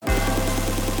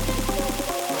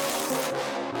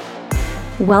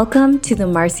Welcome to the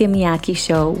Marcia Miyake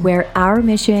Show, where our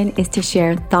mission is to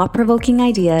share thought-provoking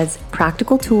ideas,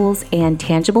 practical tools, and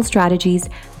tangible strategies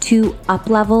to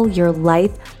up-level your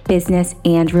life, business,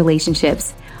 and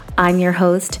relationships. I'm your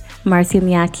host, Marcia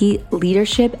Miyake,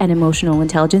 leadership and emotional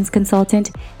intelligence consultant,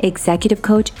 executive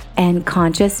coach, and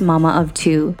conscious mama of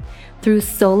two. Through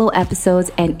solo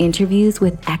episodes and interviews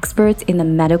with experts in the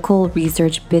medical,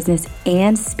 research, business,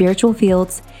 and spiritual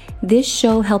fields, this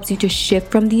show helps you to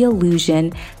shift from the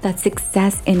illusion that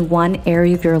success in one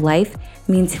area of your life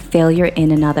means failure in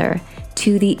another,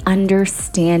 to the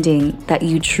understanding that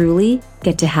you truly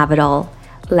get to have it all.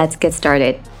 Let's get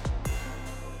started.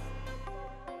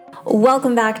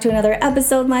 Welcome back to another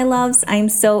episode, my loves. I'm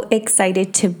so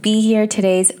excited to be here.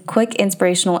 Today's quick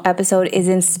inspirational episode is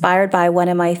inspired by one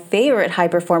of my favorite high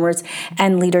performers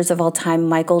and leaders of all time,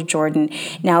 Michael Jordan.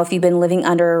 Now, if you've been living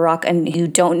under a rock and you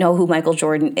don't know who Michael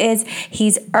Jordan is,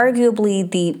 he's arguably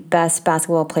the best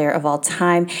basketball player of all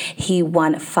time. He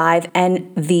won 5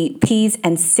 MVPs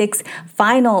and 6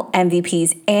 final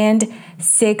MVPs and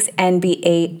 6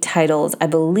 NBA titles. I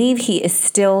believe he is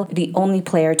still the only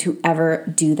player to ever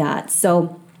do that.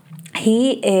 So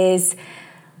he is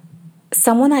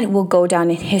someone that will go down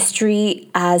in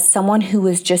history as someone who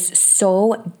was just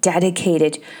so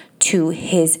dedicated to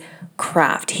his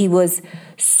craft. He was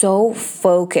so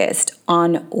focused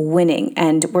on winning.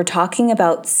 And we're talking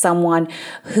about someone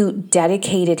who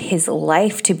dedicated his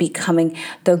life to becoming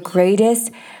the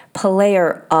greatest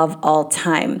player of all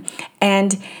time.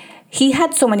 And he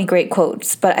had so many great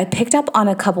quotes, but I picked up on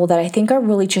a couple that I think are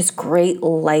really just great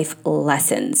life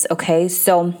lessons, okay?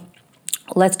 So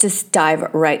let's just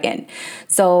dive right in.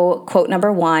 So quote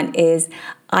number 1 is,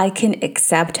 I can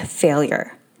accept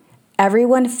failure.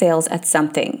 Everyone fails at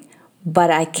something,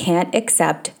 but I can't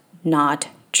accept not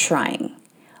trying,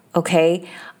 okay?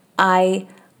 I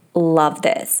love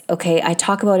this, okay? I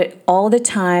talk about it all the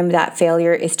time, that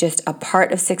failure is just a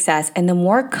part of success. And the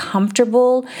more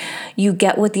comfortable you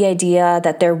get with the idea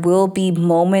that there will be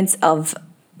moments of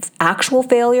actual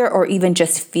failure or even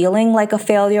just feeling like a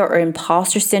failure or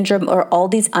imposter syndrome or all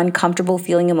these uncomfortable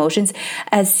feeling emotions,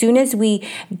 as soon as we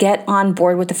get on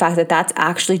board with the fact that that's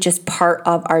actually just part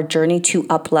of our journey to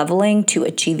up-leveling, to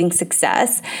achieving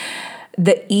success,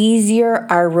 the easier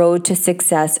our road to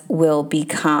success will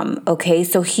become, okay?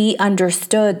 So he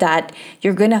understood that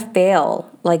you're gonna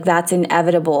fail, like that's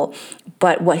inevitable.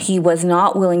 But what he was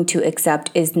not willing to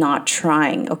accept is not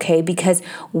trying, okay? Because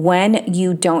when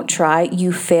you don't try,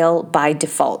 you fail by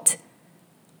default.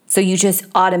 So you just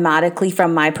automatically,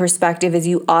 from my perspective, is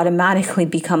you automatically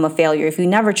become a failure. If you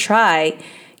never try,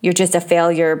 you're just a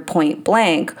failure point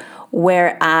blank.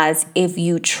 Whereas if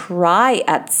you try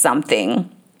at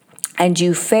something and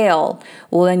you fail,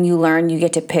 well, then you learn, you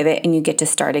get to pivot, and you get to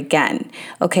start again.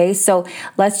 Okay, so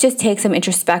let's just take some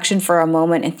introspection for a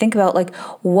moment and think about, like,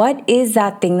 what is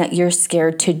that thing that you're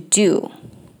scared to do?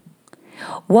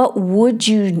 What would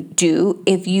you do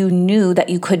if you knew that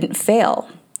you couldn't fail?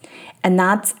 And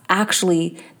that's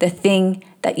actually the thing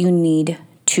that you need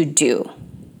to do.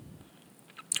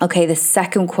 Okay, the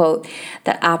second quote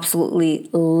that I absolutely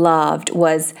loved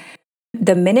was,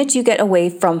 the minute you get away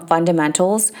from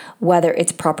fundamentals, whether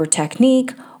it's proper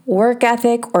technique, work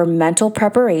ethic, or mental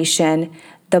preparation,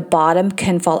 the bottom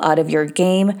can fall out of your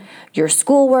game, your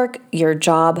schoolwork, your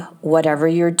job, whatever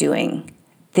you're doing.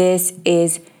 This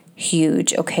is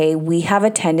huge, okay? We have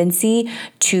a tendency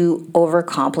to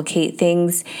overcomplicate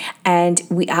things, and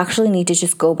we actually need to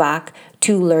just go back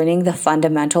to learning the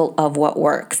fundamental of what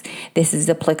works. This is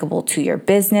applicable to your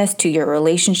business, to your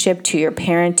relationship, to your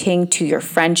parenting, to your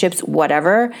friendships,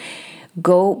 whatever.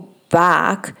 Go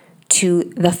back to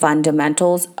the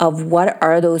fundamentals of what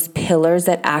are those pillars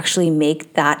that actually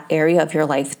make that area of your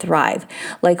life thrive.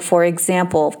 Like, for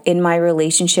example, in my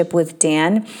relationship with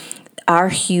Dan, our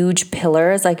huge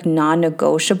pillars, like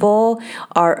non-negotiable,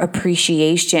 are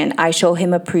appreciation. I show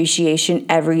him appreciation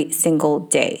every single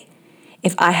day.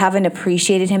 If I haven't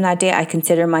appreciated him that day, I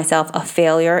consider myself a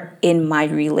failure in my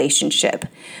relationship.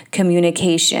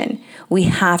 Communication. We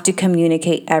have to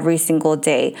communicate every single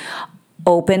day,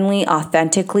 openly,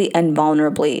 authentically, and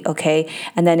vulnerably, okay?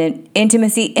 And then in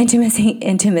intimacy.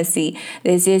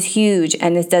 This is huge,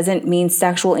 and this doesn't mean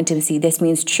sexual intimacy. This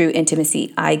means true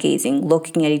intimacy, eye-gazing,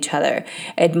 looking at each other,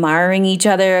 admiring each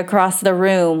other across the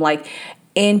room, like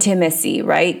intimacy,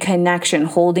 right? Connection,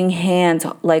 holding hands,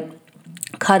 like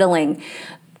cuddling.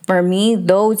 For me,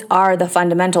 those are the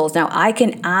fundamentals. Now, I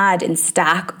can add and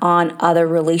stack on other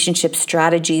relationship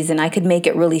strategies, and I could make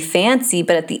it really fancy,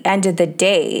 but at the end of the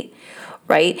day,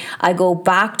 right? I go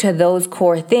back to those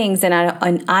core things, and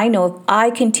I know if I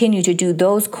continue to do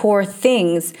those core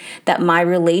things, that my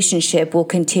relationship will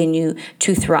continue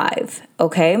to thrive,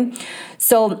 okay?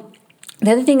 So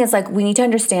the other thing is, like, we need to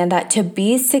understand that to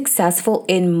be successful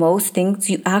in most things,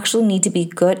 you actually need to be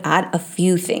good at a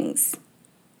few things.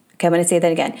 Okay, I'm going to say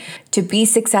that again. To be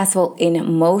successful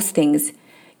in most things,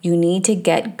 you need to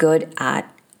get good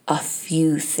at a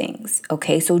few things.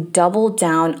 Okay, so double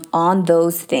down on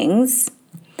those things.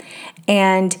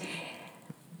 And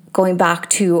going back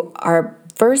to our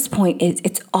first point,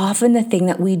 it's often the thing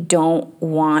that we don't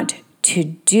want to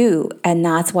do. And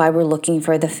that's why we're looking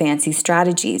for the fancy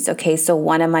strategies. Okay, so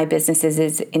one of my businesses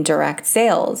is indirect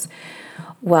sales.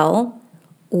 Well,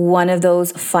 one of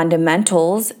those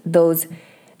fundamentals, those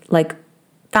like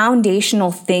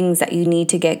foundational things that you need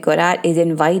to get good at is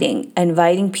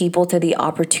inviting people to the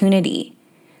opportunity.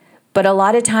 But a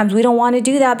lot of times we don't want to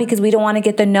do that because we don't want to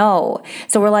get the no.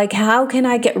 So we're like, how can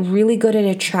I get really good at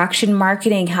attraction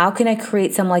marketing? How can I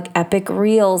create some like epic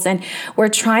reels? And we're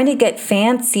trying to get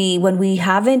fancy when we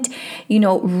haven't,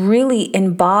 really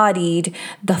embodied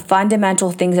the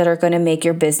fundamental things that are going to make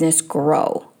your business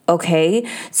grow. Okay,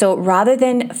 so rather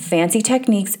than fancy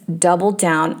techniques, double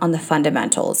down on the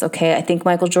fundamentals. Okay, I think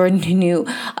Michael Jordan knew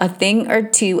a thing or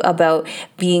two about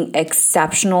being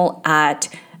exceptional at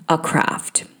a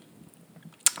craft.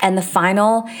 And the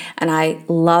final, and I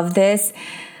love this,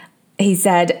 he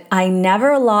said, I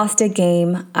never lost a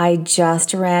game, I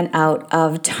just ran out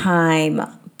of time.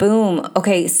 Boom.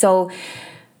 Okay, so,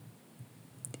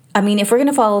 if we're going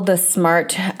to follow the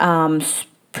SMART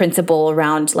principle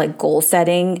around like goal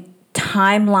setting,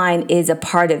 timeline is a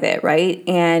part of it, right?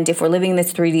 And if we're living in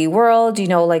this 3D world,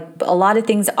 like a lot of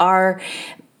things are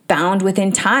bound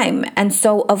within time. And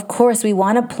so, of course, we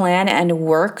want to plan and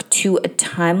work to a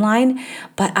timeline,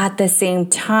 but at the same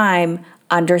time,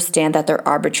 understand that they're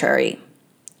arbitrary.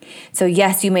 So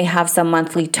yes, you may have some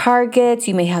monthly targets,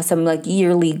 you may have some like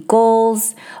yearly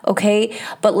goals, okay?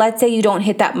 But let's say you don't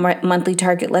hit that monthly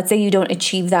target. Let's say you don't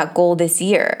achieve that goal this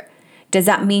year. Does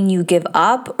that mean you give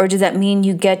up, or does that mean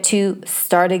you get to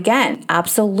start again?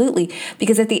 Absolutely.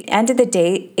 Because at the end of the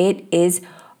day, it is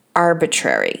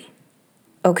arbitrary.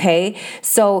 Okay?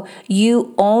 So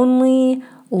you only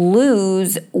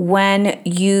lose when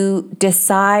you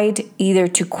decide either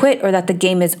to quit or that the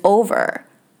game is over.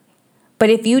 But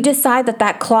if you decide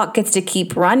that clock gets to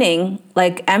keep running,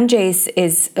 like MJ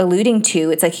is alluding to,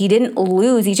 it's like he didn't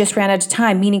lose, he just ran out of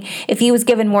time. Meaning if he was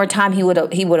given more time, he would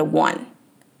have won.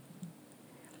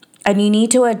 And you need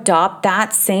to adopt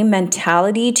that same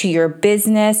mentality to your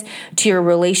business, to your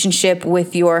relationship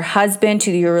with your husband,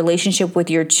 to your relationship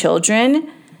with your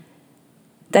children.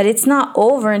 That it's not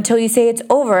over until you say it's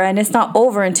over, and it's not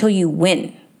over until you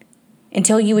win.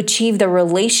 Until you achieve the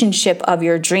relationship of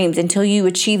your dreams, until you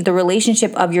achieve the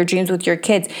relationship of your dreams with your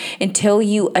kids, until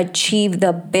you achieve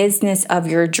the business of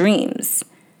your dreams.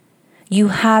 You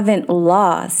haven't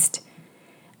lost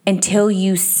until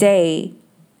you say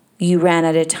you ran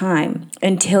out of time,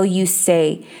 until you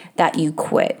say that you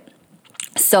quit.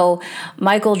 So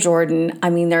Michael Jordan,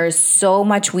 there is so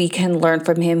much we can learn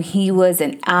from him. He was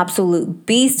an absolute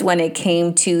beast when it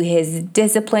came to his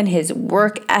discipline, his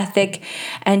work ethic,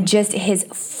 and just his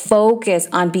focus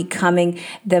on becoming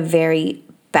the very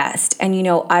best. And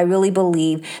I really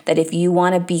believe that if you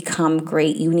want to become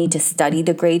great, you need to study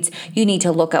the greats, you need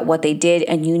to look at what they did,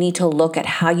 and you need to look at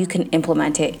how you can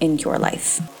implement it in your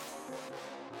life.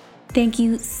 Thank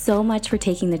you so much for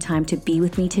taking the time to be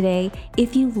with me today.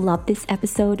 If you love this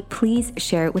episode, please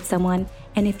share it with someone.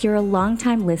 And if you're a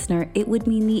longtime listener, it would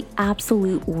mean the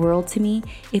absolute world to me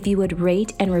if you would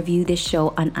rate and review this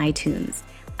show on iTunes.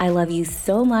 I love you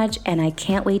so much, and I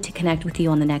can't wait to connect with you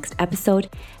on the next episode.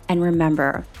 And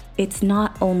remember, it's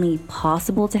not only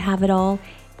possible to have it all,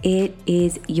 it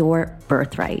is your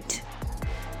birthright.